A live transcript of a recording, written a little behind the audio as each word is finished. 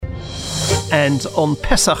And on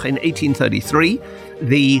Pesach in 1833,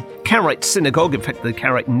 the Karaite synagogue, in fact the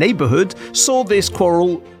Karaite neighborhood, saw this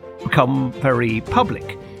quarrel become very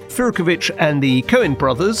public. Firkovich and the Cohen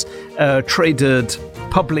brothers traded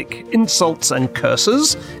public insults and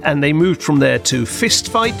curses, and they moved from there to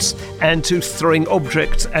fistfights and to throwing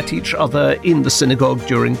objects at each other in the synagogue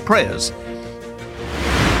during prayers.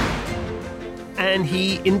 And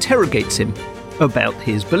he interrogates him about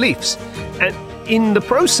his beliefs. And in the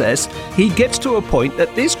process, he gets to a point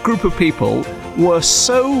that this group of people were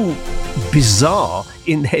so bizarre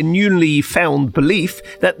in their newly found belief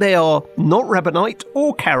that they are not Rabbinite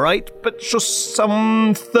or Karaite, but just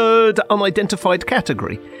some third unidentified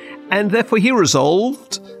category. And therefore he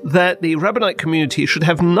resolved that the Rabbinite community should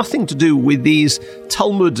have nothing to do with these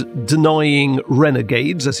Talmud-denying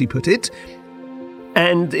renegades, as he put it.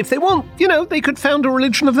 And if they want, they could found a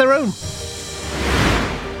religion of their own.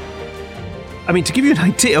 I mean, to give you an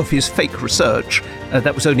idea of his fake research,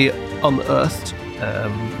 that was only unearthed,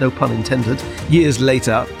 no pun intended, years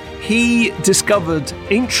later, he discovered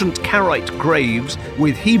ancient Karaite graves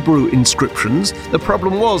with Hebrew inscriptions. The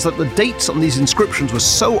problem was that the dates on these inscriptions were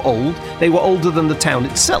so old, they were older than the town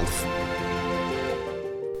itself.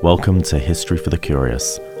 Welcome to History for the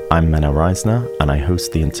Curious. I'm Menno Reisner, and I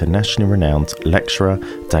host the internationally renowned lecturer,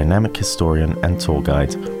 dynamic historian, and tour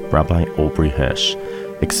guide, Rabbi Aubrey Hirsch.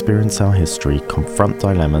 Experience our history, confront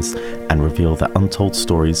dilemmas, and reveal the untold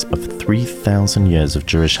stories of 3,000 years of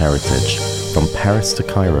Jewish heritage, from Paris to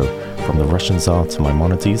Cairo, from the Russian Tsar to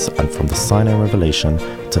Maimonides, and from the Sinai Revelation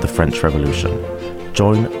to the French Revolution.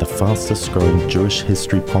 Join the fastest growing Jewish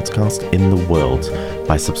history podcast in the world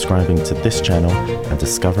by subscribing to this channel and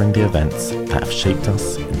discovering the events that have shaped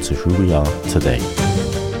us into who we are today.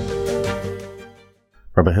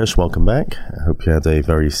 Rabbi Hirsch, welcome back. I hope you had a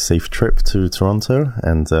very safe trip to Toronto,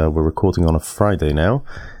 and we're recording on a Friday now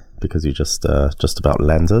because you just about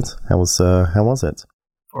landed. How was it?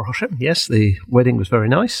 For Hashem, yes, the wedding was very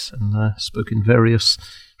nice, and spoke in various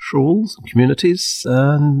shuls and communities,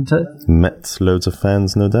 and met loads of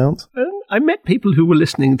fans, no doubt. I met people who were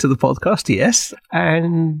listening to the podcast, yes,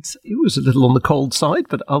 and it was a little on the cold side,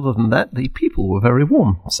 but other than that, the people were very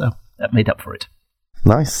warm, so that made up for it.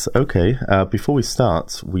 Nice. Okay. Before we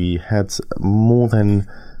start, we had more than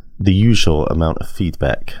the usual amount of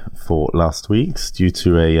feedback for last week's due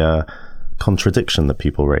to a contradiction that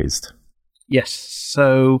people raised. Yes.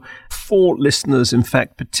 So 4 listeners, in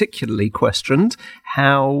fact, particularly questioned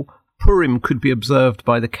how Purim could be observed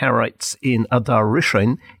by the Karaites in Adar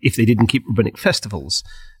Rishon if they didn't keep rabbinic festivals.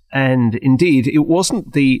 And indeed, it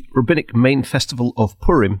wasn't the rabbinic main festival of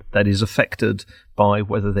Purim that is affected by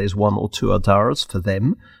whether there's 1 or 2 Adars for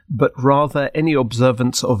them, but rather any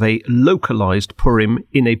observance of a localized Purim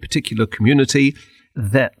in a particular community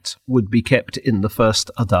that would be kept in the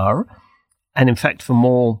first Adar. And in fact, for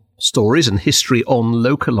more stories and history on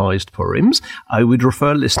localized Purims, I would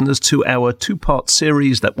refer listeners to our 2-part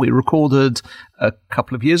series that we recorded a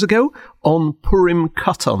couple of years ago on Purim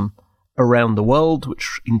Katan around the world,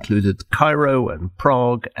 which included Cairo and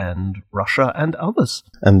Prague and Russia and others.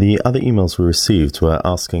 And the other emails we received were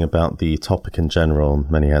asking about the topic in general.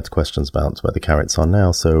 Many had questions about where the Karaites are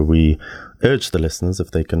now, so we urge the listeners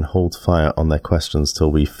if they can hold fire on their questions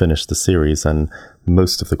till we finish the series, and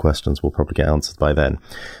most of the questions will probably get answered by then.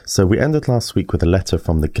 So we ended last week with a letter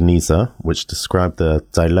from the Geniza, which described the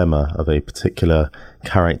dilemma of a particular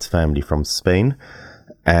Karaite family from Spain,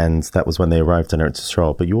 and that was when they arrived in Eretz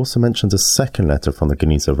Yisrael. But you also mentioned a second letter from the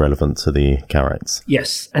Geniza relevant to the Karaites.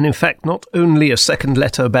 Yes, and in fact, not only a second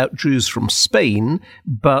letter about Jews from Spain,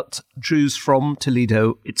 but Jews from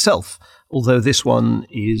Toledo itself, although this one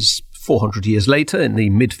is 400 years later, in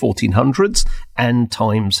the mid-1400s, and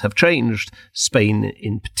times have changed. Spain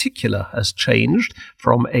in particular has changed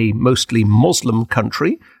from a mostly Muslim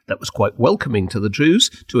country that was quite welcoming to the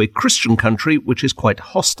Jews to a Christian country which is quite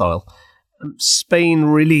hostile. Spain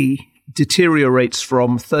really deteriorates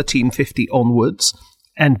from 1350 onwards,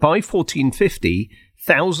 and by 1450,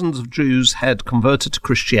 thousands of Jews had converted to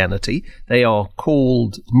Christianity. They are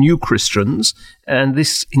called New Christians, and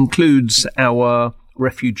this includes our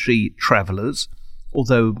refugee travelers,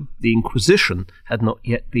 although the Inquisition had not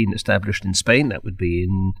yet been established in Spain. That would be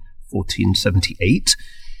in 1478.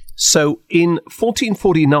 So in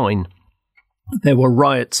 1449, there were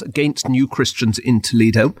riots against New Christians in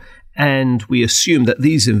Toledo, and we assume that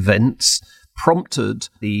these events prompted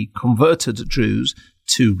the converted Jews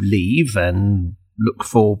to leave and look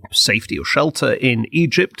for safety or shelter in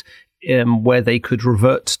Egypt, where they could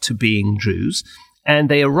revert to being Jews. And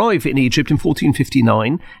they arrive in Egypt in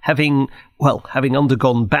 1459, having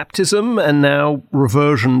undergone baptism and now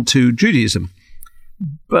reversion to Judaism.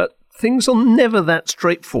 But things are never that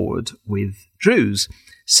straightforward with Jews.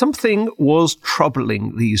 Something was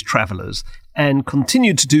troubling these travellers and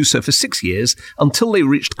continued to do so for 6 years until they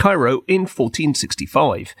reached Cairo in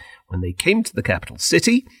 1465. When they came to the capital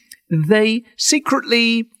city, they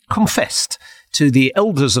secretly confessed to the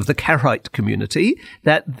elders of the Karaite community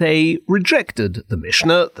that they rejected the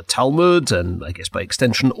Mishnah, the Talmud, and I guess by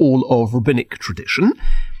extension all of rabbinic tradition.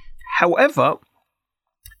 However,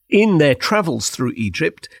 in their travels through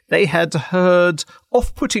Egypt, they had heard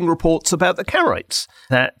off-putting reports about the Karaites,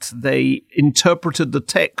 that they interpreted the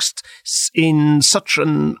text in such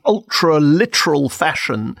an ultra-literal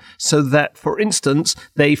fashion, so that, for instance,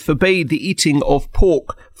 they forbade the eating of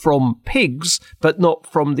pork from pigs, but not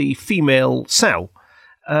from the female sow.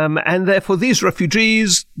 And therefore these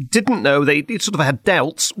refugees didn't know, they sort of had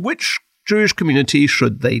doubts, which Jewish community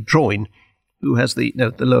should they join, who has the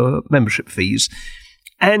lower membership fees.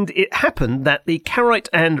 And it happened that the Karaite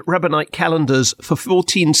and Rabbinite calendars for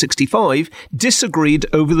 1465 disagreed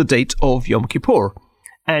over the date of Yom Kippur.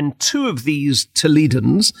 And two of these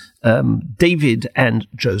Toledans, David and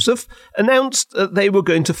Joseph, announced that they were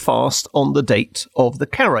going to fast on the date of the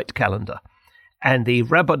Karaite calendar. And the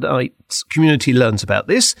Rabbinite community learns about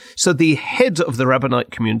this. So the head of the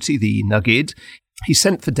Rabbinite community, the Nagid, he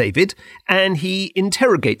sent for David and he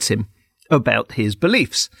interrogates him about his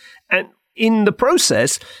beliefs. And in the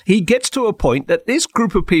process, he gets to a point that this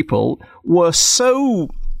group of people were so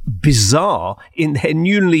bizarre in their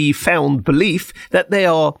newly found belief that they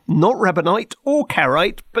are not Rabbinite or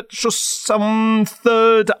Karaite, but just some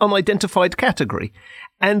third unidentified category.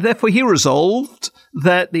 And therefore he resolved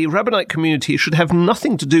that the Rabbinite community should have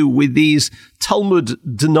nothing to do with these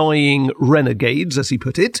Talmud-denying renegades, as he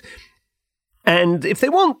put it. And if they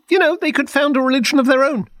want, they could found a religion of their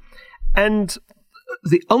own. And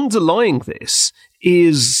the underlying this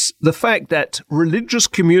is the fact that religious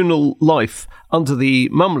communal life under the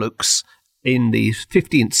Mamluks in the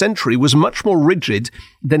 15th century was much more rigid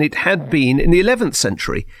than it had been in the 11th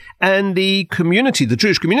century. And the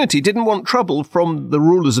Jewish community, didn't want trouble from the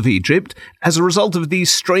rulers of Egypt as a result of these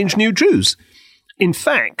strange new Jews. In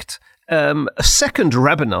fact, a second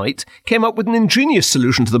rabbinite came up with an ingenious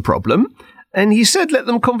solution to the problem, and he said let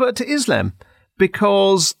them convert to Islam,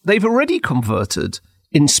 because they've already converted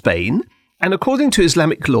in Spain, and according to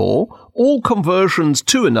Islamic law, all conversions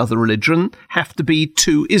to another religion have to be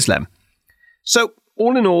to Islam. So,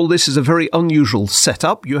 all in all, this is a very unusual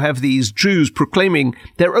setup. You have these Jews proclaiming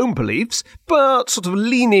their own beliefs, but sort of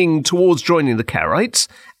leaning towards joining the Karaites,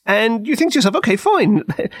 and you think to yourself, okay, fine,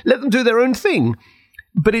 let them do their own thing.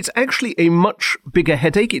 But it's actually a much bigger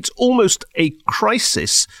headache. It's almost a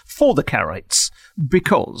crisis for the Karaites,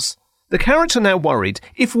 because the Karaites are now worried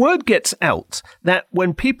if word gets out that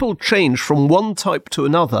when people change from one type to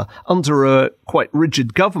another under a quite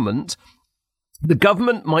rigid government, the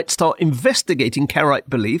government might start investigating Karaite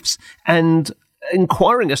beliefs and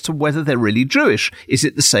inquiring as to whether they're really Jewish. Is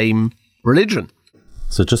it the same religion?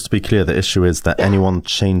 So just to be clear, the issue is that anyone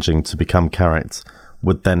changing to become Karaites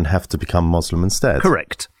would then have to become Muslim instead?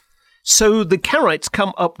 Correct. So the Karaites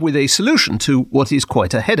come up with a solution to what is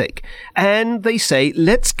quite a headache. And they say,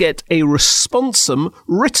 let's get a responsum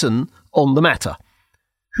written on the matter.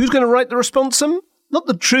 Who's going to write the responsum? Not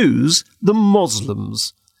the Jews, the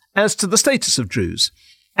Muslims, as to the status of Jews.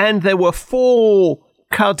 And there were 4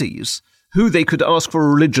 Qadis who they could ask for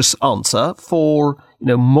a religious answer for,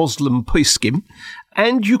 Muslim poskim.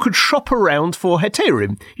 And you could shop around for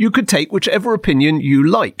heterim. You could take whichever opinion you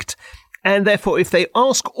liked. And therefore, if they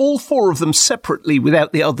ask all 4 of them separately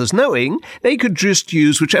without the others knowing, they could just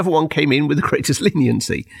use whichever one came in with the greatest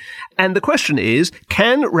leniency. And the question is,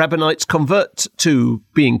 can Rabbinites convert to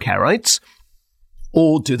being Karaites,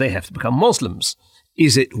 or do they have to become Muslims?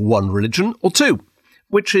 Is it one religion or 2?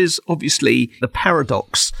 Which is obviously the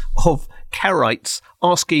paradox of Karaites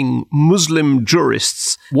asking Muslim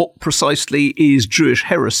jurists what precisely is Jewish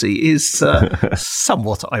heresy is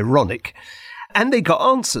somewhat ironic. And they got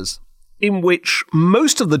answers, in which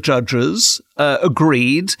most of the judges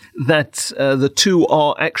agreed that the 2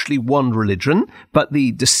 are actually one religion, but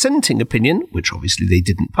the dissenting opinion, which obviously they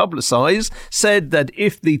didn't publicize, said that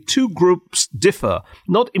if the 2 groups differ,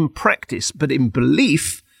 not in practice, but in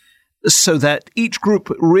belief, so that each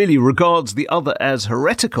group really regards the other as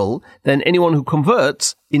heretical, then anyone who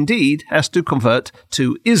converts, indeed, has to convert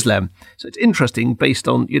to Islam. So it's interesting, based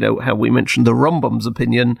on, how we mentioned the Rambam's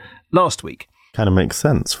opinion last week. Kind of makes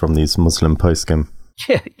sense from these Muslim poskim.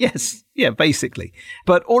 Basically.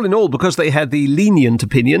 But all in all, because they had the lenient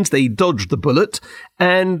opinions, they dodged the bullet,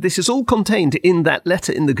 and this is all contained in that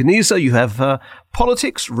letter in the Geniza. You have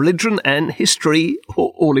politics, religion, and history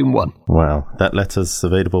all in one. Wow, that letter's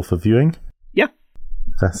available for viewing? Yeah.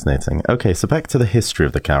 Fascinating. Okay, so back to the history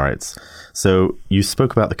of the Karaites. So you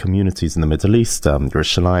spoke about the communities in the Middle East,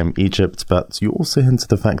 Jerusalem, Egypt, but you also hinted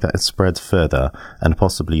the fact that it spread further and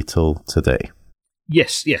possibly till today.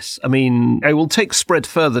 Yes. I mean, I will take spread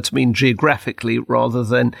further to mean geographically rather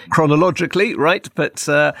than chronologically, right? But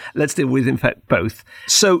let's deal with, in fact, both.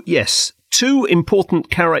 So, yes, two important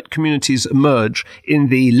Karaite communities emerge in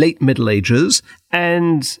the late Middle Ages,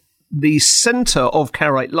 and the center of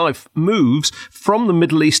Karaite life moves from the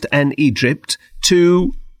Middle East and Egypt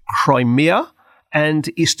to Crimea and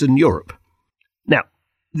Eastern Europe. Now,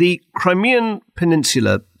 the Crimean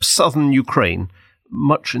Peninsula, southern Ukraine,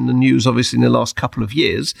 much in the news, obviously, in the last couple of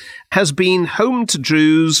years, has been home to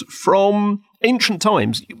Jews from ancient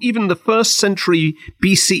times. Even the 1st century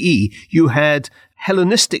BCE, you had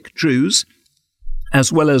Hellenistic Jews,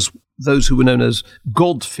 as well as those who were known as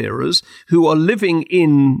God-fearers, who are living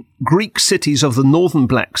in Greek cities of the northern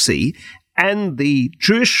Black Sea, and the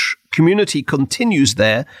Jewish community continues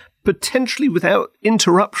there, potentially without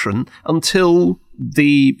interruption, until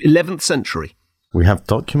the 11th century. We have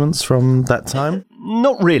documents from that time?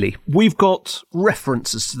 Not really. We've got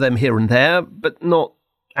references to them here and there, but not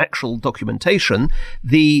actual documentation.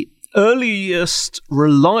 The earliest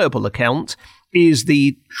reliable account is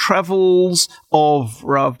the travels of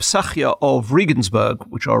Rav Psachia of Regensburg,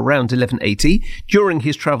 which are around 1180. During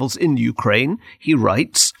his travels in Ukraine, he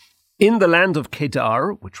writes, "In the land of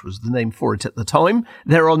Kedar," which was the name for it at the time,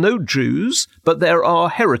 "there are no Jews, but there are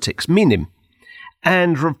heretics, minim."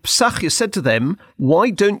 And Rav Psachia said to them,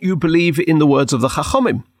 "Why don't you believe in the words of the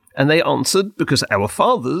Chachamim?" And they answered, "Because our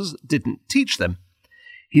fathers didn't teach them."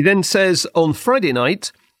 He then says, on Friday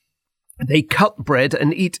night, they cut bread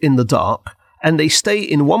and eat in the dark, and they stay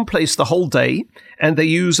in one place the whole day, and they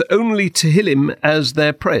use only Tehillim as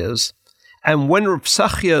their prayers. And when Rav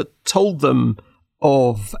Psachia told them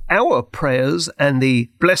of our prayers and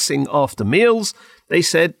the blessing after meals, they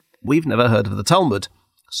said, "We've never heard of the Talmud."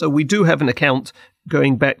 So we do have an account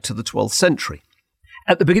going back to the 12th century.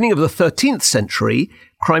 At the beginning of the 13th century,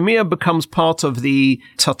 Crimea becomes part of the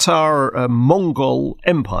Tatar-Mongol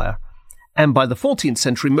Empire. And by the 14th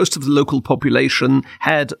century, most of the local population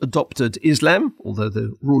had adopted Islam, although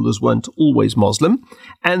the rulers weren't always Muslim.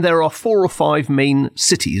 And there are 4 or 5 main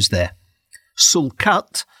cities there.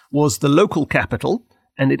 Sulkat was the local capital,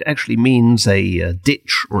 and it actually means a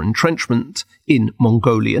ditch or entrenchment in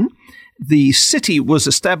Mongolian. The city was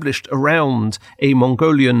established around a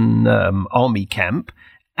Mongolian army camp,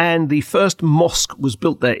 and the first mosque was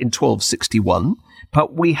built there in 1261.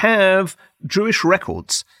 But we have Jewish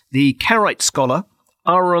records. The Karaite scholar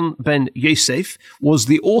Aaron ben Yosef was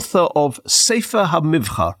the author of Sefer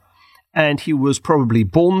HaMivchar, and he was probably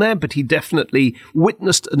born there, but he definitely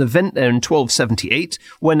witnessed an event there in 1278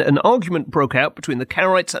 when an argument broke out between the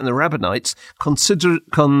Karaites and the Rabbanites concerning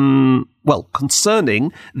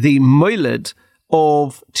the Moiled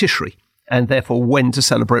of Tishri, and therefore when to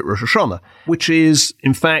celebrate Rosh Hashanah, which is,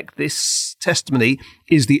 in fact, this testimony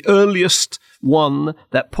is the earliest one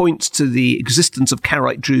that points to the existence of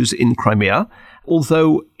Karaite Jews in Crimea.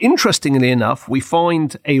 Although, interestingly enough, we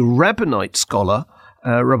find a Rabbinite scholar,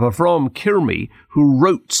 Rabbi Avram Firkovich, who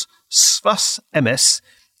wrote Sfas Emes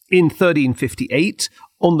in 1358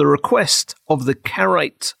 on the request of the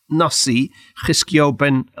Karaite Nasi Chizkiyahu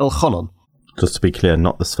ben Elchanan. Just to be clear,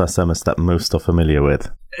 not the Sfas Emes that most are familiar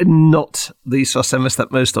with. Not the Sfas Emes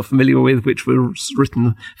that most are familiar with, which was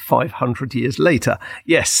written 500 years later.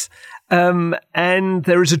 Yes. And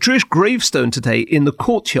there is a Jewish gravestone today in the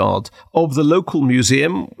courtyard of the local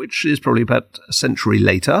museum, which is probably about a century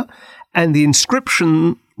later. And the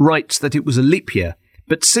inscription writes that it was a leap year.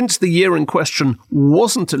 But since the year in question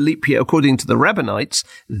wasn't a leap year according to the Rabbinites,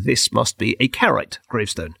 this must be a Karaite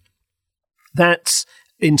gravestone. That's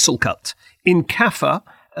in Sulkat. In Kaffa,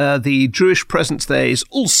 the Jewish presence there is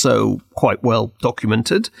also quite well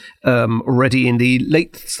documented. Already in the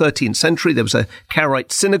late 13th century, there was a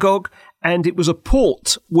Karaite synagogue, and it was a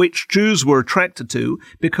port which Jews were attracted to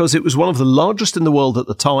because it was one of the largest in the world at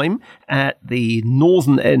the time at the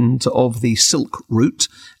northern end of the Silk Route,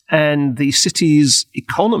 and the city's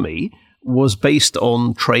economy was based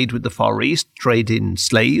on trade with the Far East, trade in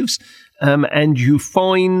slaves, and you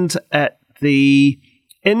find at the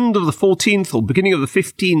end of the 14th or beginning of the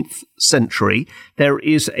 15th century, there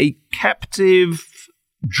is a captive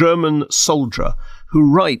German soldier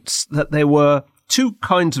who writes that there were two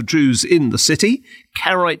kinds of Jews in the city,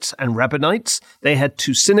 Karaites and Rabbinites. They had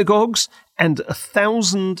 2 synagogues and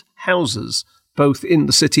 1,000 houses, both in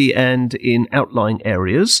the city and in outlying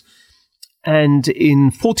areas. And in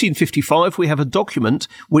 1455, we have a document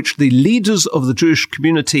which the leaders of the Jewish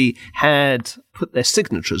community had put their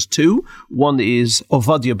signatures to. One is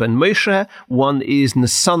Ovadia ben Moshe, one is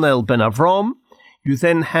Nesanel ben Avram. You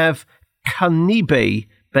then have Kanibe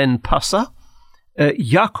ben Pasa,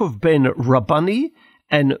 Yaakov ben Rabbani,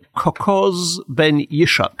 and Kokoz ben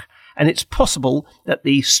Yishak. And it's possible that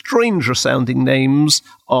the stranger-sounding names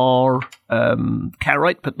are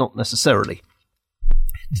Karaite, but not necessarily.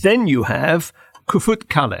 Then you have Kufut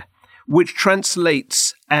Kale, which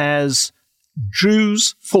translates as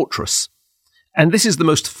Jews' Fortress. And this is the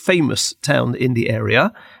most famous town in the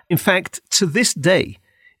area. In fact, to this day,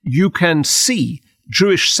 you can see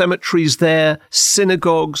Jewish cemeteries there,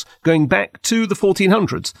 synagogues, going back to the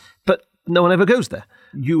 1400s, but no one ever goes there.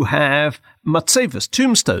 You have matzevas,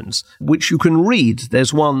 tombstones, which you can read.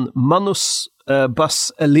 There's one, Manus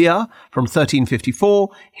Bas Eliah from 1354,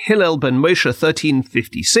 Hillel ben Moshe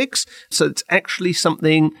 1356. So it's actually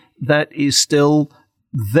something that is still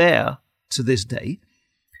there to this day.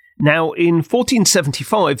 Now, in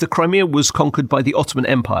 1475, the Crimea was conquered by the Ottoman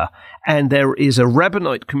Empire, and there is a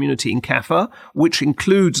Rabbinite community in Kaffa, which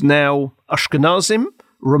includes now Ashkenazim,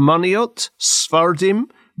 Romaniot,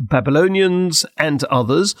 Sfardim, Babylonians, and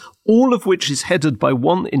others, all of which is headed by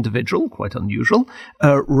one individual, quite unusual,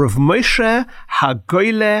 Rav Moshe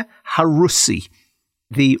Hagoyle Harussi,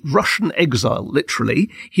 the Russian exile, literally.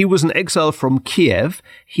 He was an exile from Kiev.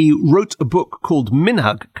 He wrote a book called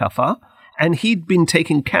Minhag Kaffa, and he'd been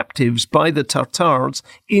taken captives by the Tartars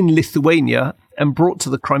in Lithuania and brought to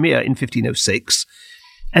the Crimea in 1506.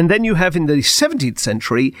 And then you have in the 17th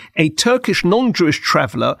century, a Turkish non-Jewish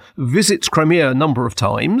traveller visits Crimea a number of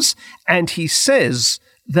times, and he says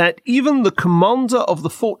that even the commander of the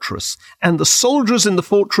fortress and the soldiers in the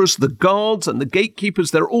fortress, the guards and the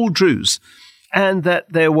gatekeepers, they're all Jews, and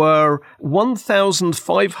that there were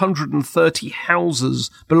 1,530 houses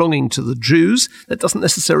belonging to the Jews. That doesn't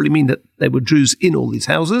necessarily mean that there were Jews in all these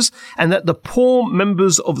houses, and that the poor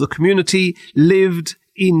members of the community lived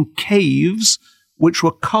in caves which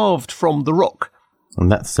were carved from the rock.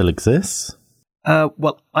 And that still exists?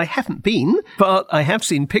 Well, I haven't been, but I have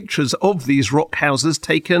seen pictures of these rock houses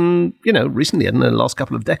taken, recently in the last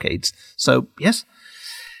couple of decades. So, yes.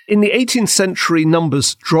 In the 18th century,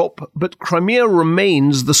 numbers drop, but Crimea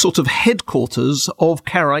remains the sort of headquarters of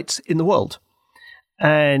Karaites in the world.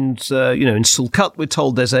 And, in Sulkat, we're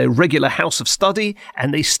told there's a regular house of study,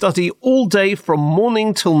 and they study all day from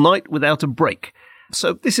morning till night without a break.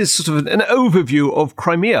 So this is sort of an overview of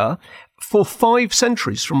Crimea for 5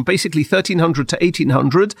 centuries, from basically 1300 to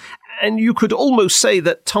 1800, and you could almost say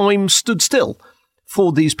that time stood still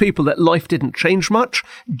for these people, that life didn't change much.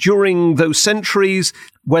 During those centuries,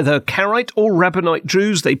 whether Karaite or Rabbinite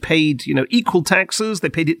Jews, they paid, equal taxes. They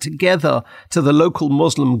paid it together to the local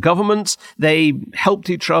Muslim governments. They helped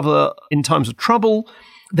each other in times of trouble.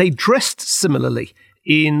 They dressed similarly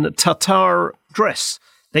in Tatar dress.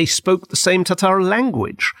 They spoke the same Tatar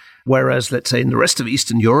language, whereas, let's say, in the rest of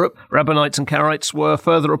Eastern Europe, Rabbinites and Karaites were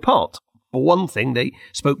further apart. For one thing, they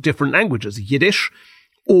spoke different languages, Yiddish,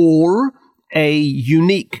 or a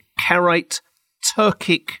unique Karaite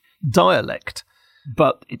Turkic dialect.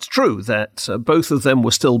 But it's true that both of them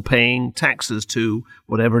were still paying taxes to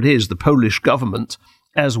whatever it is, the Polish government,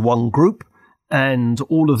 as one group, and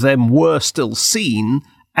all of them were still seen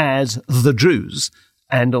as the Jews.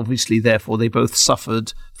 And obviously, therefore, they both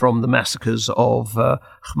suffered from the massacres of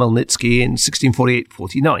Khmelnytsky in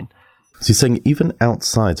 1648-49. So you're saying even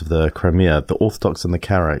outside of the Crimea, the Orthodox and the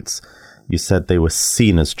Karaites, you said they were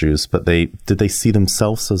seen as Jews, but did they see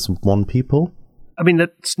themselves as one people? I mean,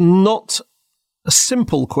 that's not a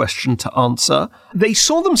simple question to answer. They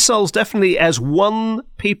saw themselves definitely as one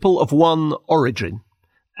people of one origin,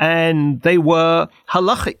 and they were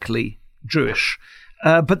halachically Jewish.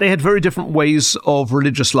 But they had very different ways of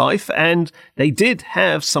religious life, and they did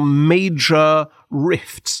have some major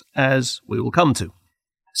rifts, as we will come to.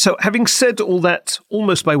 So having said all that,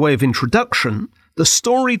 almost by way of introduction, the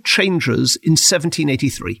story changes in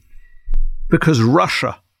 1783, because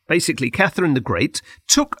Russia, basically Catherine the Great,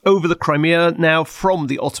 took over the Crimea now from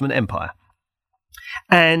the Ottoman Empire.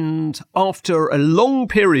 And after a long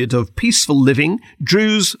period of peaceful living,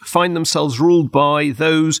 Jews find themselves ruled by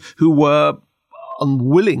those who were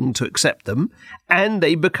unwilling to accept them, and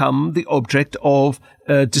they become the object of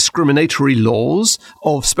discriminatory laws,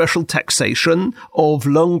 of special taxation, of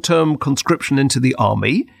long-term conscription into the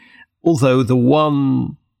army. Although the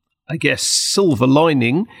one I guess, silver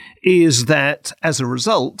lining is that, as a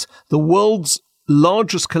result, the world's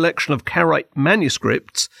largest collection of Karaite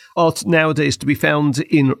manuscripts are nowadays to be found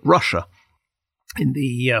in Russia, in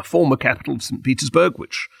the former capital of St. Petersburg,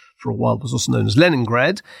 which for a while was also known as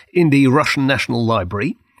Leningrad, in the Russian National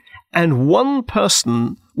Library. And one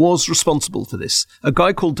person was responsible for this, a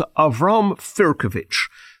guy called Avram Firkovich,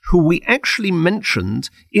 who we actually mentioned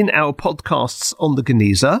in our podcasts on the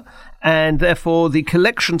Geniza, and therefore the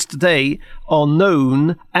collections today are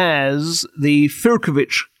known as the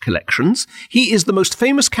Firkovich collections. He is the most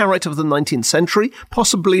famous Karaite of the 19th century,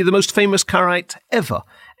 possibly the most famous Karaite ever.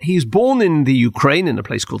 He's born in the Ukraine in a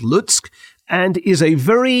place called Lutsk, and is a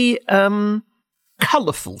very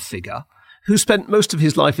colourful figure who spent most of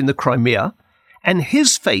his life in the Crimea. And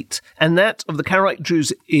his fate and that of the Karaite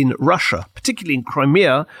Jews in Russia, particularly in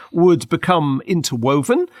Crimea, would become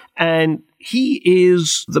interwoven. And he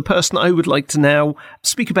is the person I would like to now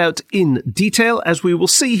speak about in detail. As we will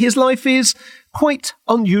see, his life is quite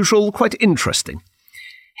unusual, quite interesting.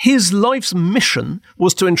 His life's mission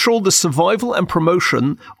was to ensure the survival and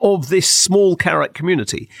promotion of this small Karaite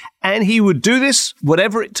community. And he would do this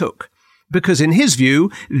whatever it took. Because in his view,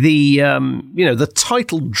 the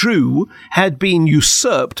title Jew had been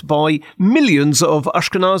usurped by millions of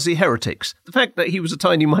Ashkenazi heretics. The fact that he was a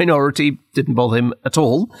tiny minority didn't bother him at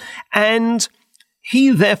all. And he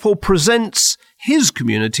therefore presents his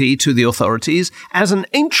community to the authorities as an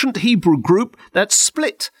ancient Hebrew group that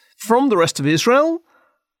split from the rest of Israel,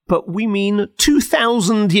 but we mean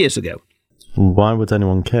 2,000 years ago. Why would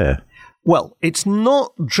anyone care? Well, it's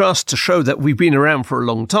not just to show that we've been around for a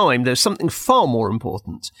long time. There's something far more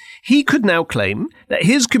important. He could now claim that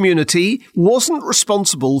his community wasn't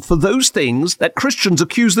responsible for those things that Christians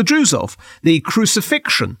accuse the Jews of. The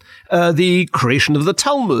crucifixion, the creation of the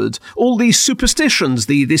Talmud, all these superstitions,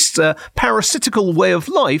 this parasitical way of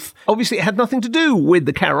life. Obviously, it had nothing to do with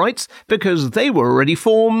the Karaites because they were already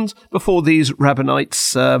formed before these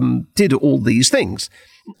Rabbinites did all these things.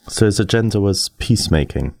 So his agenda was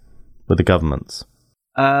peacemaking with the governments?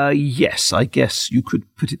 Yes, I guess you could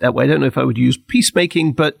put it that way. I don't know if I would use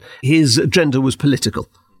peacemaking, but his agenda was political.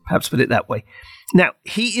 Perhaps put it that way. Now,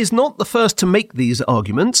 he is not the first to make these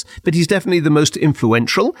arguments, but he's definitely the most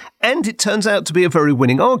influential, and it turns out to be a very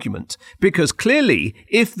winning argument, because clearly,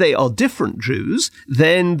 if they are different Jews,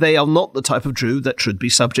 then they are not the type of Jew that should be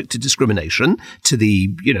subject to discrimination, to the,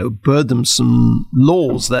 burdensome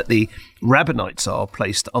laws that the Rabbinites are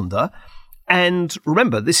placed under. And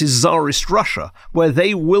remember, this is Tsarist Russia, where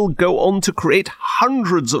they will go on to create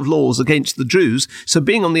hundreds of laws against the Jews, so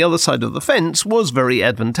being on the other side of the fence was very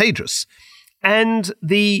advantageous. And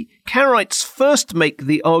the Karaites first make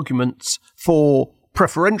the arguments for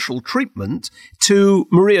preferential treatment to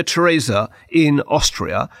Maria Theresa in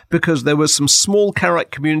Austria, because there were some small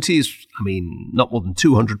Karaite communities, not more than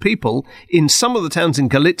 200 people, in some of the towns in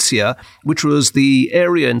Galicia, which was the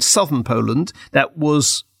area in southern Poland that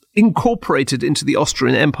was incorporated into the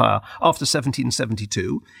Austrian Empire after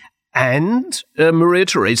 1772, and Maria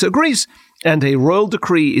Theresa agrees. And a royal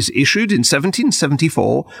decree is issued in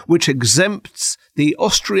 1774, which exempts the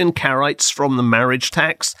Austrian Karaites from the marriage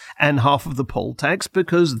tax and half of the poll tax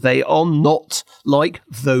because they are not like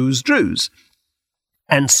those Jews.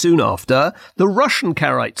 And soon after, the Russian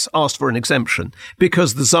Karaites asked for an exemption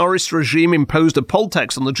because the Tsarist regime imposed a poll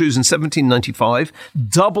tax on the Jews in 1795,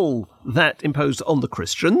 double that imposed on the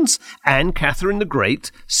Christians, and Catherine the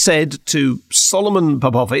Great said to Solomon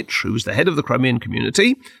Babovich, who was the head of the Crimean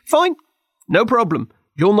community, fine, no problem,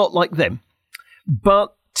 you're not like them.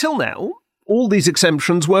 But till now, all these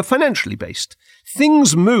exemptions were financially based.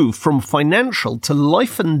 Things moved from financial to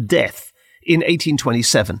life and death in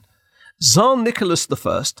 1827. Tsar Nicholas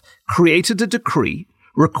I created a decree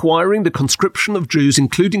requiring the conscription of Jews,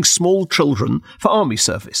 including small children, for army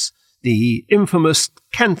service, the infamous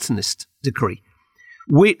Cantonist decree,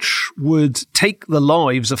 which would take the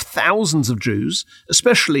lives of thousands of Jews,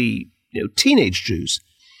 especially teenage Jews.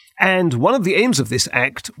 And one of the aims of this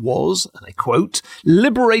act was, and I quote,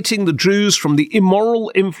 liberating the Jews from the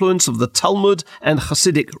immoral influence of the Talmud and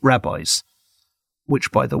Hasidic rabbis.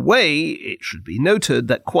 Which, by the way, it should be noted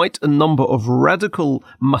that quite a number of radical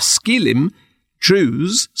maskilim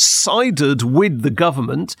Jews sided with the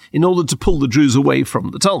government in order to pull the Jews away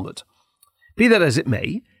from the Talmud. Be that as it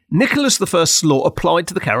may, Nicholas I's law applied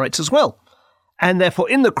to the Karaites as well. And therefore,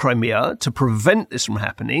 in the Crimea, to prevent this from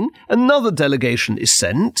happening, another delegation is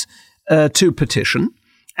sent to petition.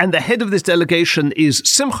 And the head of this delegation is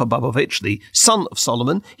Simcha Babovich, the son of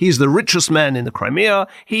Solomon. He's the richest man in the Crimea.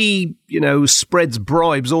 He, spreads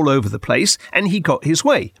bribes all over the place, and he got his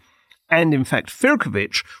way. and in fact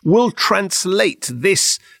Firkovich, will translate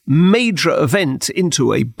this major event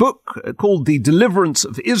into a book called The Deliverance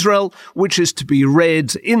of Israel, which is to be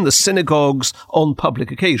read in the synagogues on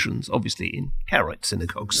public occasions, obviously in Karaite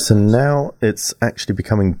synagogues. So now it's actually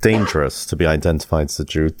becoming dangerous to be identified as a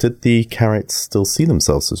Jew. Did the Karaites still see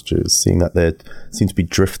themselves as Jews, seeing that they seem to be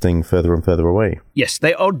drifting further and further away? Yes,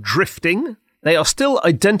 they are drifting. They are still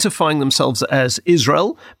identifying themselves as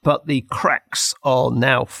Israel, but the cracks are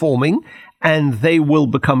now forming, and they will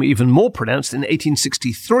become even more pronounced in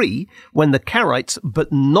 1863 when the Karaites,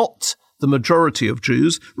 but not the majority of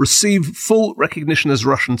Jews, receive full recognition as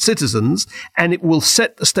Russian citizens, and it will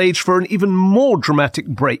set the stage for an even more dramatic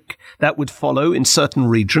break that would follow in certain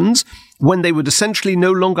regions when they would essentially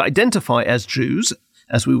no longer identify as Jews,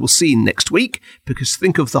 as we will see next week, because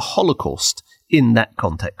think of the Holocaust in that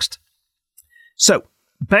context. So,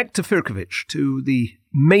 back to Firkovich, to the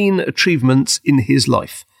main achievements in his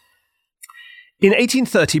life. In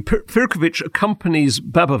 1830, Firkovich accompanies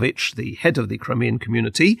Babovich, the head of the Crimean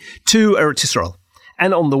community, to Eretz Israel.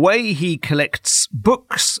 And on the way, he collects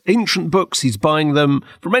books, ancient books. He's buying them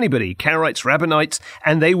from anybody, Karaites, Rabbinites,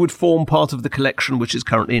 and they would form part of the collection which is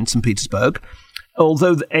currently in St. Petersburg.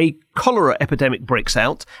 Although a cholera epidemic breaks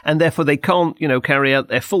out, and therefore they can't, carry out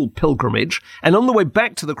their full pilgrimage. And on the way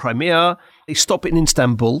back to the Crimea, they stop in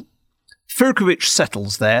Istanbul. Firkovich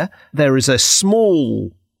settles there. There is a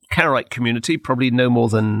small Karaite community, probably no more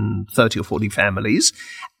than 30 or 40 families.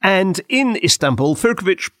 And in Istanbul,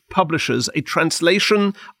 Firkovich publishes a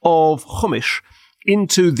translation of Chumash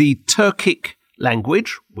into the Turkic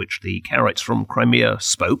language, which the Karaites from Crimea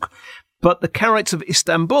spoke. But the Karaites of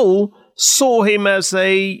Istanbul saw him as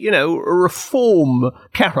a reform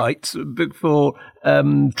Karaite for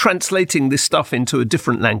translating this stuff into a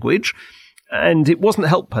different language. And it wasn't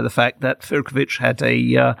helped by the fact that Firkovich had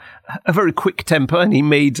a very quick temper and he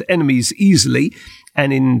made enemies easily.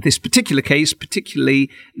 And in this particular case,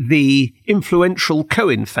 particularly the influential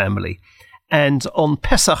Cohen family. And on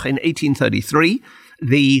Pesach in 1833,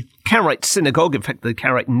 the Karaite synagogue, in fact the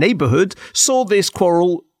Karaite neighborhood, saw this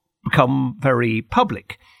quarrel become very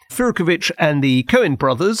public. Firkovich and the Cohen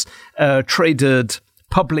brothers traded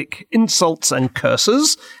public insults and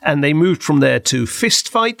curses, and they moved from there to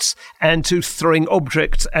fistfights and to throwing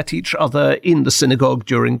objects at each other in the synagogue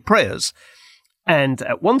during prayers. And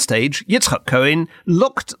at one stage, Yitzchak Cohen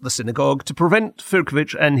locked the synagogue to prevent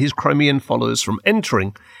Firkovich and his Crimean followers from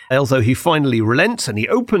entering. Although he finally relents and he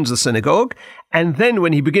opens the synagogue, and then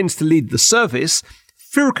when he begins to lead the service,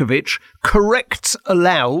 Firkovich corrects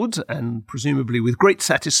aloud, and presumably with great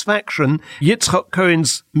satisfaction, Yitzchak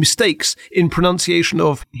Cohen's mistakes in pronunciation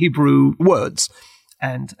of Hebrew words.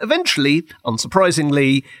 And eventually,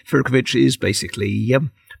 unsurprisingly, Firkovich is basically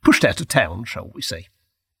pushed out of town, shall we say.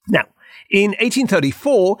 Now, in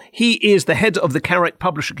 1834, he is the head of the Karaite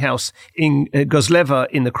publishing house in Gozleva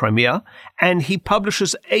in the Crimea, and he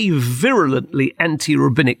publishes a virulently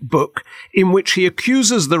anti-rabbinic book in which he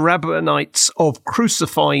accuses the Rabbinites of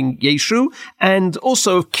crucifying Yeshu and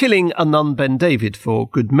also of killing Anan ben David for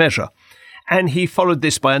good measure. And he followed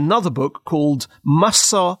this by another book called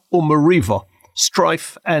Masa u'Meriva,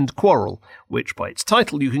 Strife and Quarrel, which by its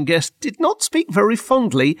title, you can guess, did not speak very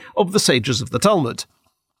fondly of the sages of the Talmud.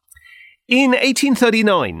 In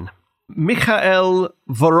 1839, Mikhail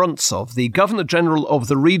Vorontsov, the Governor-General of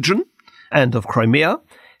the region and of Crimea,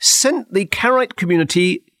 sent the Karaite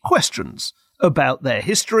community questions about their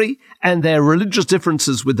history and their religious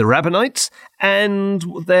differences with the Rabbinites and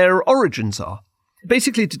their origins are,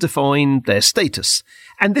 basically to define their status.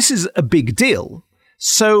 And this is a big deal.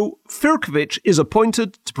 So Firkovich is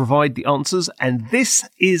appointed to provide the answers, and this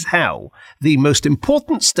is how the most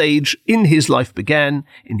important stage in his life began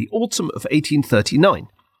in the autumn of 1839.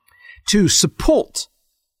 To support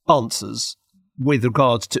answers with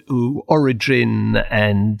regard to origin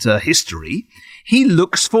and history, he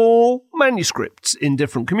looks for manuscripts in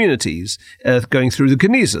different communities, going through the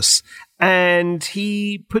Genesis, and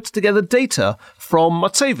he puts together data from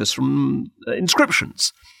matzevos, from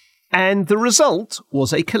inscriptions. And the result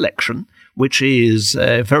was a collection, which is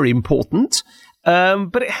very important,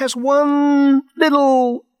 but it has one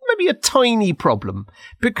little, maybe a tiny problem,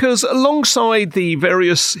 because alongside the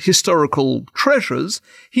various historical treasures,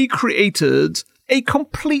 he created a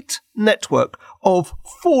complete network of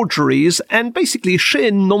forgeries and basically sheer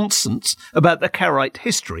nonsense about the Karaite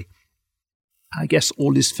history. I guess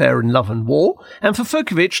all is fair in love and war, and for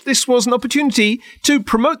Firkovich, this was an opportunity to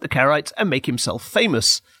promote the Karaites and make himself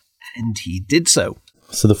famous. And he did so.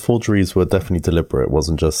 So the forgeries were definitely deliberate. It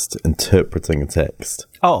wasn't just interpreting a text.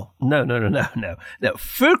 Oh, no. Now,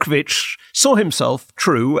 Firkovich saw himself,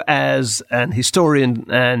 true, as an historian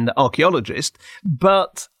and archaeologist,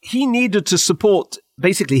 but he needed to support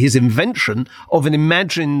basically his invention of an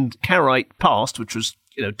imagined Karaite past, which was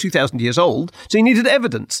 2,000 years old. So he needed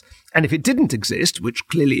evidence. And if it didn't exist, which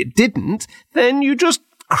clearly it didn't, then you just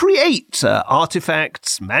create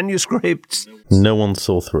artifacts, manuscripts. No one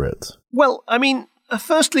saw through it. Well,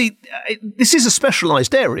 firstly, this is a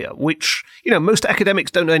specialized area, which, most academics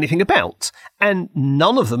don't know anything about. And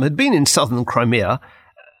none of them had been in southern Crimea,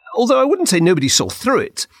 although I wouldn't say nobody saw through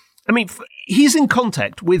it. He's in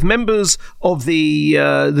contact with members of the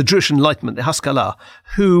Jewish Enlightenment, the Haskalah,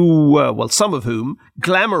 who, some of whom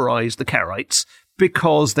glamorized the Karaites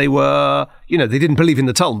because they were, they didn't believe in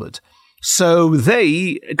the Talmud. So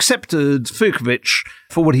they accepted Firkovich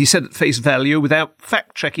for what he said at face value without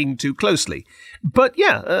fact-checking too closely. But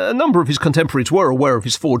a number of his contemporaries were aware of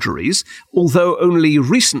his forgeries, although only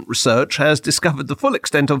recent research has discovered the full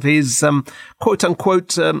extent of his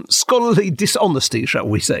quote-unquote scholarly dishonesty, shall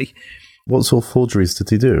we say. What sort of forgeries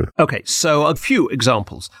did he do? Okay, so a few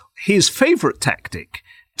examples. His favorite tactic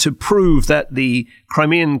to prove that the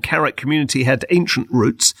Crimean Karaite community had ancient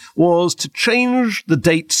roots was to change the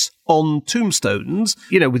dates on tombstones,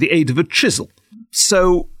 with the aid of a chisel.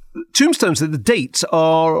 So tombstones, the dates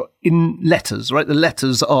are in letters, right? The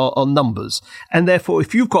letters are numbers. And therefore,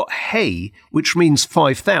 if you've got hay, which means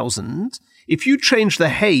 5,000, if you change the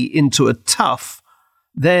hay into a tuff,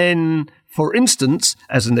 then, for instance,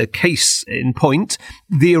 as in a case in point,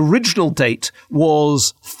 the original date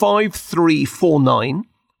was 5349,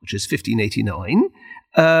 which is 1589.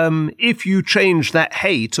 If you change that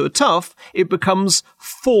hay to a tuff, it becomes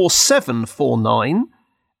 4749,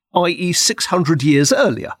 i.e. 600 years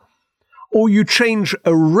earlier. Or you change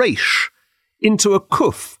a reish into a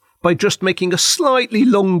kuf by just making a slightly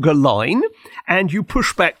longer line, and you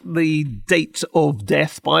push back the date of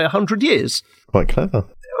death by 100 years. Quite clever.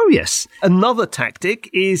 Oh, yes. Another tactic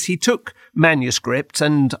is he took manuscripts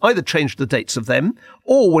and either changed the dates of them,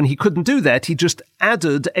 or when he couldn't do that, he just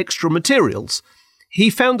added extra materials. He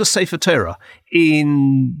found a Sefer Torah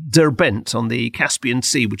in Derbent on the Caspian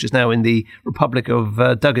Sea, which is now in the Republic of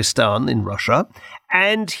Dagestan in Russia,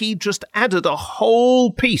 and he just added a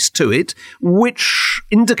whole piece to it, which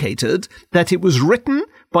indicated that it was written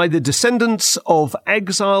by the descendants of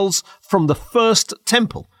exiles from the First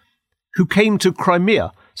Temple who came to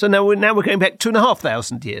Crimea. So now we're going back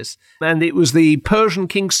 2,500 years. And it was the Persian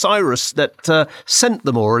King Cyrus that sent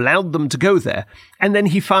them or allowed them to go there. And then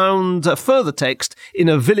he found a further text in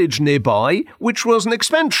a village nearby, which was an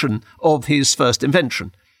expansion of his first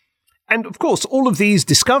invention. And of course, all of these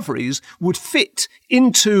discoveries would fit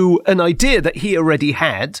into an idea that he already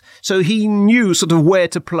had. So he knew sort of where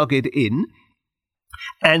to plug it in.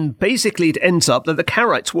 And basically it ends up that the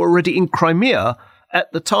Karaites were already in Crimea at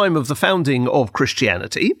the time of the founding of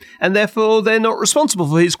Christianity, and therefore they're not responsible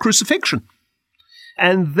for his crucifixion.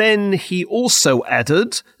 And then he also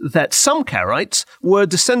added that some Karaites were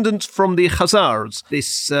descendants from the Khazars,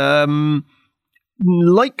 this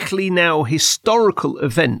likely now historical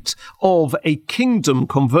event of a kingdom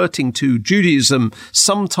converting to Judaism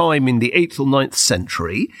sometime in the 8th or 9th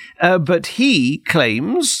century. But he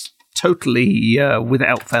claims, totally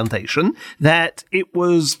without foundation, that it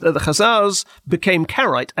was the Khazars became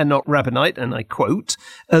Karaite and not Rabbinite, and I quote,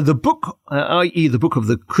 the book, i.e. the Book of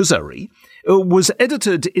the Kuzari, was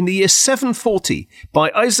edited in the year 740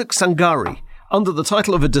 by Isaac Sangari under the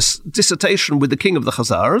title of a dissertation with the king of the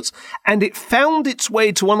Khazars, and it found its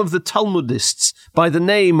way to one of the Talmudists by the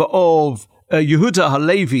name of Yehuda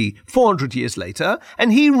Halevi 400 years later,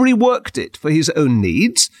 and he reworked it for his own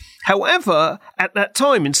needs. However, at that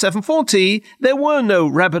time, in 740, there were no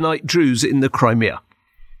Rabbinite Jews in the Crimea.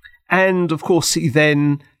 And, of course, he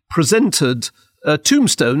then presented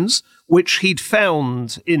tombstones, which he'd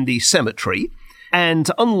found in the cemetery.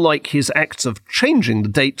 And unlike his acts of changing the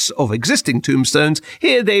dates of existing tombstones,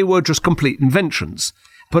 here they were just complete inventions.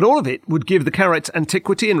 But all of it would give the Karaites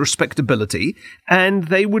antiquity and respectability, and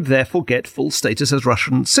they would therefore get full status as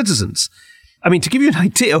Russian citizens. I mean, to give you an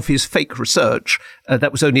idea of his fake research,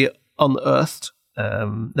 that was only unearthed,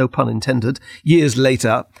 no pun intended, years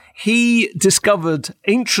later, he discovered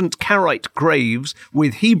ancient Karaite graves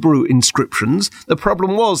with Hebrew inscriptions. The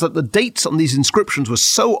problem was that the dates on these inscriptions were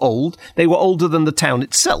so old, they were older than the town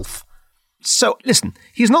itself. So, listen,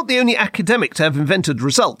 he's not the only academic to have invented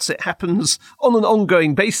results. It happens on an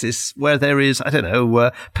ongoing basis where there is,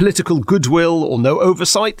 political goodwill or no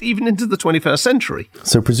oversight, even into the 21st century.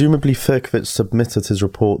 So presumably Firkovich submitted his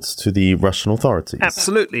reports to the Russian authorities?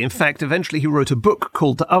 Absolutely. In fact, eventually he wrote a book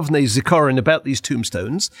called Avnei Zikaron about these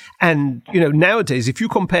tombstones. And, nowadays, if you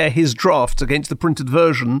compare his drafts against the printed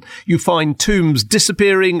version, you find tombs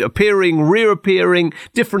disappearing, appearing, reappearing,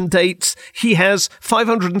 different dates. He has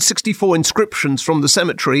 564 inscriptions from the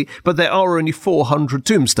cemetery, but there are only 400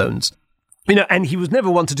 tombstones. And he was never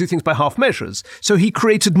one to do things by half measures. So he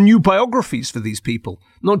created new biographies for these people,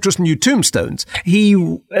 not just new tombstones.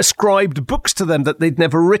 He ascribed books to them that they'd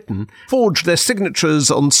never written, forged their signatures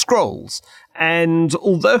on scrolls. And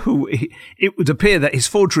although it would appear that his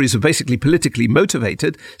forgeries were basically politically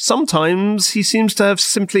motivated, sometimes he seems to have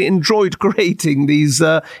simply enjoyed creating these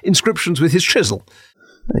inscriptions with his chisel.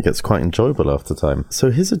 It gets quite enjoyable after time. So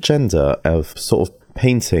his agenda of sort of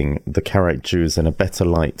painting the Karaite Jews in a better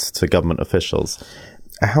light to government officials,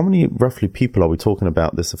 how many roughly people are we talking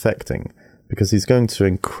about this affecting? Because he's going to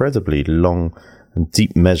incredibly long and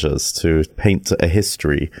deep measures to paint a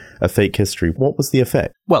history, a fake history. What was the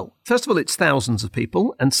effect? Well, first of all, it's thousands of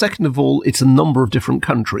people. And second of all, it's a number of different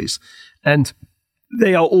countries. And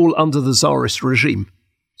they are all under the Tsarist regime.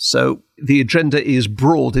 So the agenda is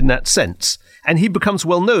broad in that sense. And he becomes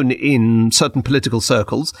well known in certain political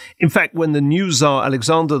circles. In fact, when the new Tsar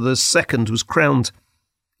Alexander II was crowned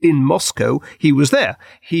in Moscow, he was there.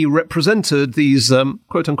 He represented these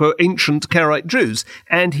quote-unquote ancient Karaite Jews.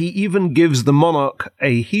 And he even gives the monarch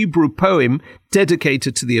a Hebrew poem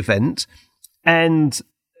dedicated to the event and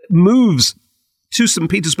moves to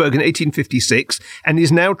St. Petersburg in 1856, and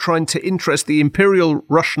is now trying to interest the Imperial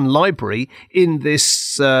Russian Library in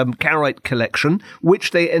this Karaite collection,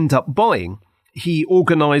 which they end up buying. He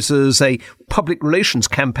organizes a public relations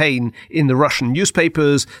campaign in the Russian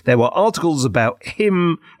newspapers. There were articles about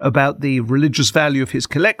him, about the religious value of his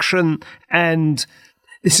collection, and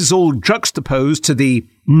this is all juxtaposed to the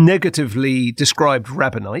negatively described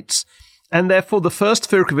Rabbinites. And therefore, the first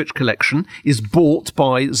Firkovich collection is bought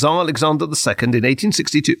by Tsar Alexander II in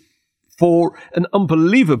 1862 for an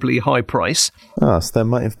unbelievably high price. So there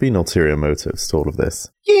might have been ulterior motives to all of this.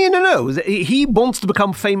 Yeah, no. He wants to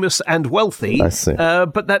become famous and wealthy. I see.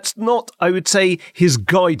 But that's not, I would say, his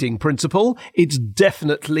guiding principle. It's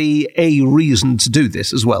definitely a reason to do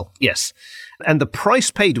this as well. Yes. And the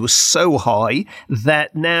price paid was so high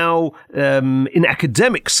that now in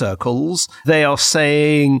academic circles, they are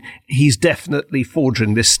saying he's definitely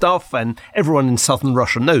forging this stuff, and everyone in southern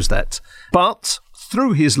Russia knows that. But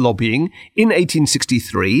through his lobbying, in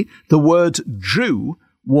 1863, the word Jew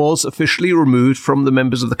was officially removed from the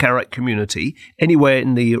members of the Karaite community anywhere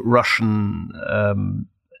in the Russian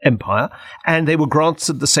Empire, and they were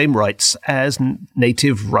granted the same rights as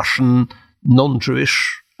native Russian,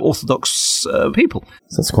 non-Jewish Orthodox people.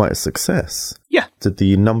 So that's quite a success. Yeah. Did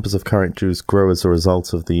the numbers of Karaite Jews grow as a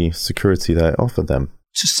result of the security that it offered them?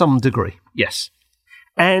 To some degree, yes.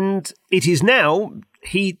 And it is now,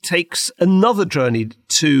 he takes another journey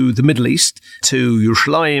to the Middle East, to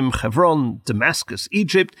Yerushalayim, Hebron, Damascus,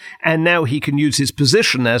 Egypt, and now he can use his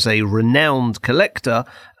position as a renowned collector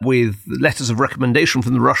with letters of recommendation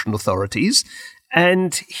from the Russian authorities,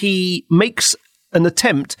 and he makes an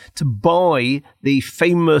attempt to buy the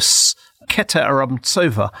famous Keter Aram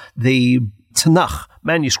Tsova, the Tanakh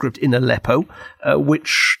manuscript in Aleppo,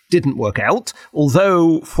 which didn't work out,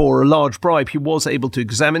 although for a large bribe he was able to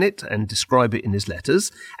examine it and describe it in his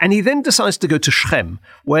letters. And he then decides to go to Shechem,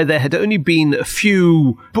 where there had only been a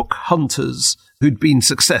few book hunters who'd been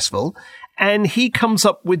successful, and he comes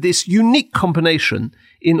up with this unique combination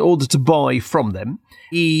in order to buy from them.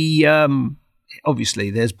 He,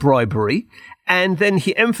 obviously, there's bribery, and then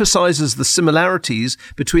he emphasizes the similarities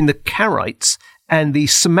between the Karaites and the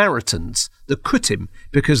Samaritans, the Kutim,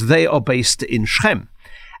 because they are based in Shechem.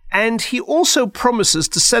 And he also promises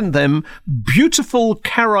to send them beautiful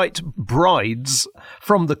Karaite brides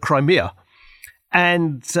from the Crimea.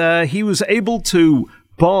 And he was able to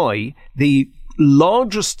buy the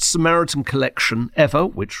largest Samaritan collection ever,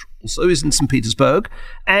 which also is in St. Petersburg,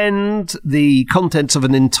 and the contents of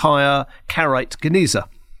an entire Karaite Geniza.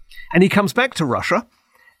 And he comes back to Russia,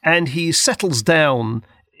 and he settles down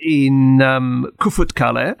in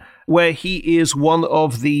Kufut-Kale, where he is one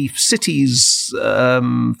of the city's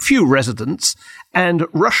few residents, and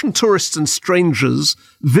Russian tourists and strangers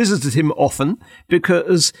visited him often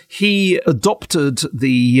because he adopted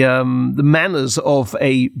the manners of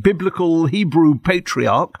a biblical Hebrew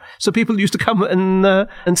patriarch, so people used to come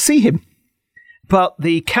and see him. But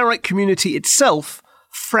the Karaite community itself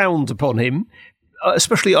frowned upon him,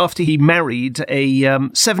 especially after he married a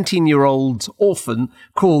 17-year-old orphan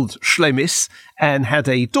called Shlemis and had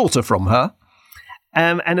a daughter from her.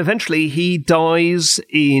 And eventually he dies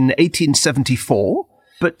in 1874,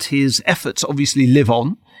 but his efforts obviously live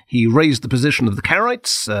on. He raised the position of the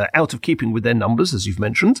Karaites, out of keeping with their numbers, as you've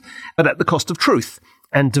mentioned, but at the cost of truth,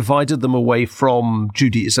 and divided them away from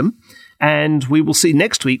Judaism. And we will see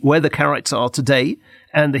next week where the Karaites are today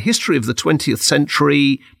and the history of the 20th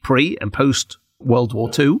century, pre and post World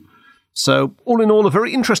War II. So, all in all, a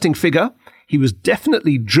very interesting figure. He was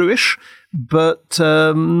definitely Jewish, but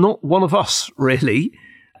not one of us, really.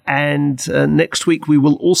 And next week we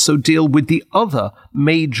will also deal with the other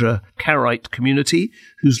major Karaite community,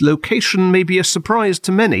 whose location may be a surprise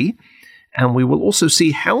to many. And we will also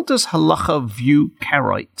see, how does Halacha view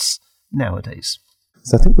Karaites nowadays?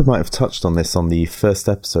 So I think we might have touched on this on the first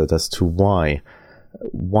episode as to why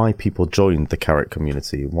people joined the Karaite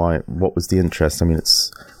community. What was the interest? I mean,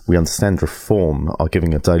 we understand Reform are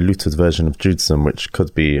giving a diluted version of Judaism, which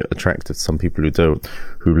could be attractive to some people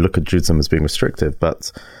who look at Judaism as being restrictive.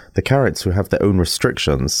 But the Karaites, who have their own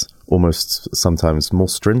restrictions, almost sometimes more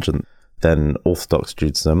stringent than Orthodox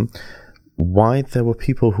Judaism, why there were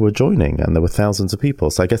people who were joining, and there were thousands of people.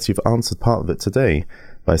 So I guess you've answered part of it today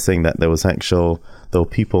by saying that there were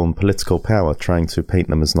people in political power trying to paint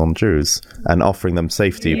them as non-Jews and offering them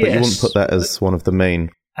safety, yes. But you wouldn't put that as one of the main...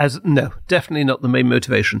 No, definitely not the main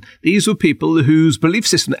motivation. These were people whose belief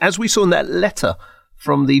system, as we saw in that letter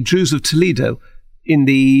from the Jews of Toledo in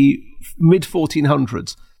the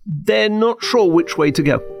mid-1400s, they're not sure which way to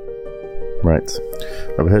go. Right.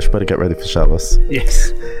 Rabbi Hirsch, better get ready for Shabbos.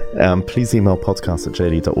 Yes. Please email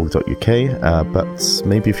podcast@jle.org.uk, but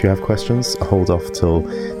maybe if you have questions, hold off till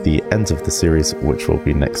the end of the series, which will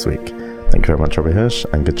be next week. Thank you very much, Rabbi Hirsch,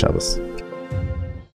 and good Shabbos.